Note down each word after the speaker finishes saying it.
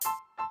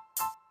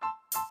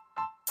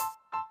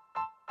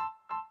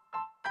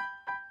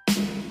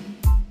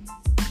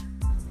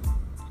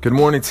Good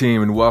morning,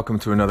 team, and welcome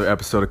to another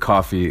episode of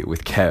Coffee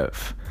with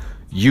Kev.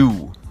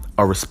 You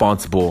are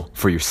responsible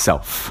for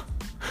yourself.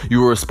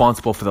 You are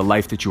responsible for the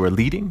life that you are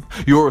leading.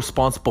 You are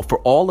responsible for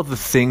all of the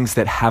things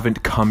that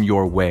haven't come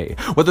your way.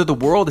 Whether the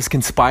world is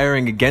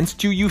conspiring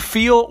against you, you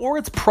feel, or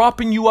it's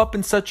propping you up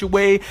in such a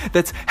way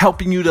that's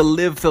helping you to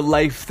live the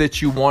life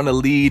that you want to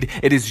lead,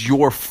 it is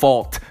your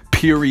fault.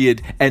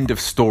 Period. End of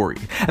story.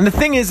 And the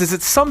thing is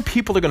that some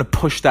people are going to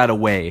push that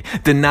away,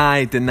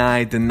 deny,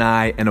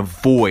 and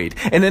avoid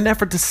in an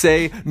effort to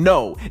say,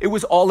 no, it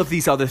was all of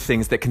these other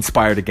things that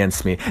conspired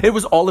against me. It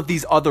was all of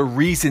these other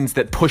reasons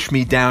that pushed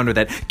me down or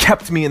that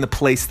kept me in the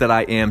place that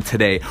I am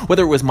today.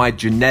 Whether it was my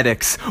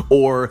genetics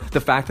or the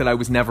fact that I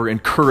was never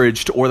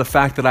encouraged or the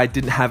fact that I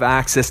didn't have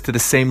access to the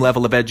same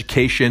level of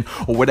education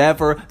or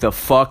whatever the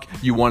fuck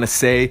you want to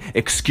say,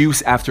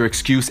 excuse after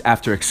excuse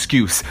after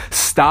excuse.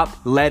 Stop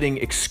letting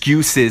excuses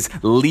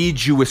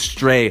lead you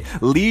astray,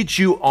 lead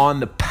you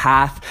on the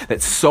path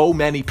that so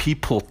many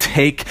people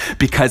take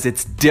because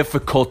it's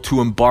difficult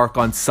to embark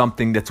on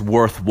something that's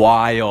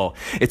worthwhile.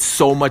 It's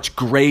so much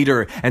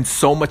greater and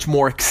so much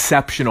more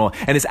exceptional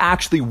and is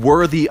actually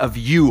worthy of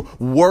you,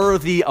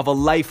 worthy of a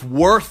life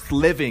worth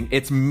living.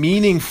 It's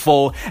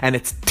meaningful and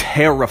it's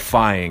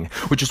terrifying,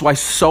 which is why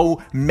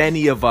so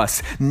many of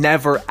us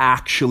never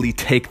actually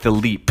take the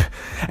leap.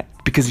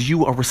 Because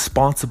you are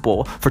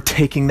responsible for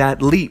taking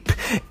that leap.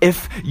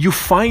 If you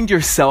find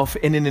yourself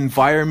in an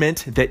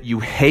environment that you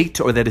hate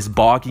or that is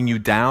bogging you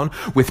down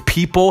with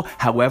people,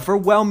 however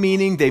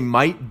well-meaning they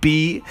might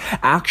be,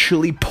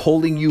 actually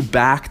pulling you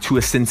back to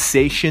a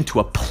sensation, to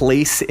a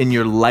place in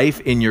your life,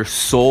 in your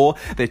soul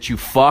that you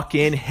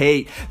fucking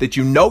hate, that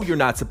you know you're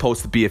not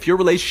supposed to be. If your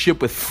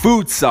relationship with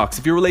food sucks,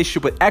 if your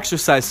relationship with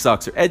exercise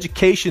sucks, or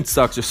education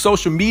sucks, or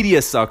social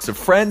media sucks, or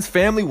friends,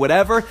 family,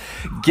 whatever,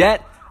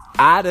 get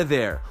out of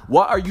there.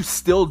 What are you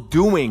still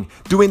doing?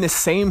 Doing the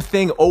same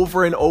thing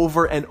over and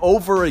over and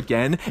over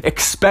again,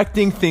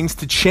 expecting things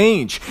to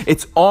change.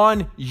 It's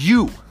on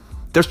you.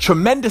 There's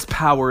tremendous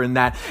power in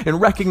that, in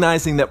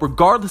recognizing that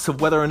regardless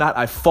of whether or not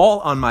I fall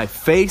on my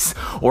face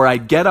or I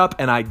get up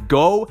and I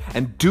go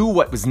and do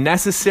what was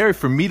necessary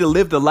for me to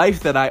live the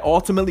life that I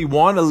ultimately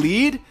want to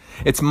lead,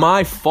 it's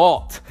my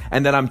fault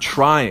and that I'm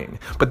trying.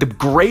 But the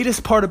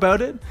greatest part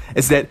about it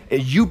is that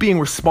you being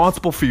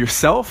responsible for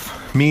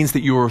yourself means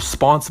that you are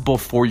responsible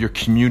for your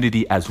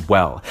community as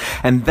well.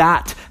 And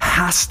that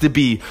has to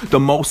be the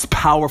most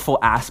powerful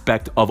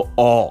aspect of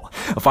all.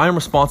 If I am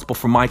responsible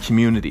for my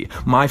community,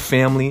 my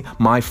family,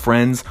 my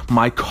friends,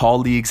 my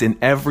colleagues, and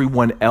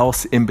everyone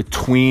else in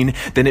between,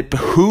 then it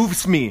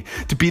behooves me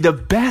to be the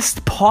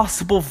best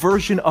possible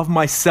version of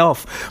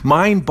myself,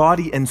 mind,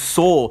 body, and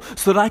soul,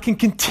 so that I can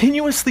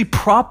continuously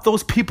prop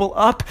those people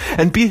up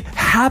and be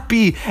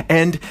happy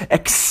and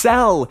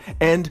excel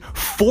and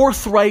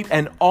forthright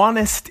and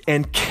honest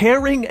and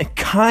caring and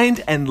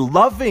kind and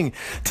loving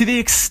to the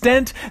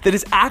extent that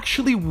is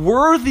actually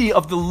worthy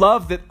of the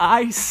love that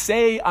I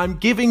say I'm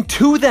giving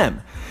to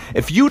them.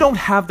 If you don't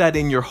have that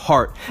in your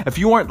heart, if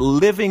you aren't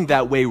living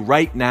that way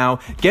right now,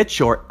 get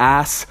your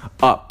ass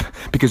up,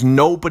 because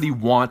nobody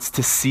wants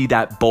to see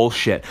that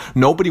bullshit.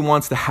 Nobody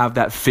wants to have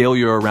that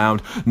failure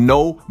around.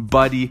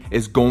 Nobody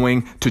is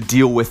going to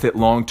deal with it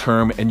long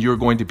term, and you're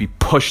going to be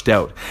pushed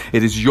out.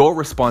 It is your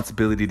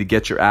responsibility to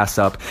get your ass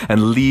up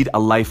and lead a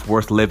life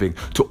worth living,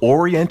 to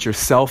orient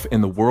yourself in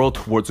the world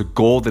towards a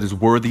goal that is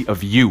worthy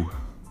of you.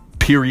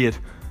 Period.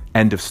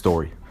 End of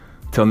story.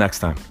 Till next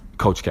time,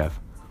 Coach Kev.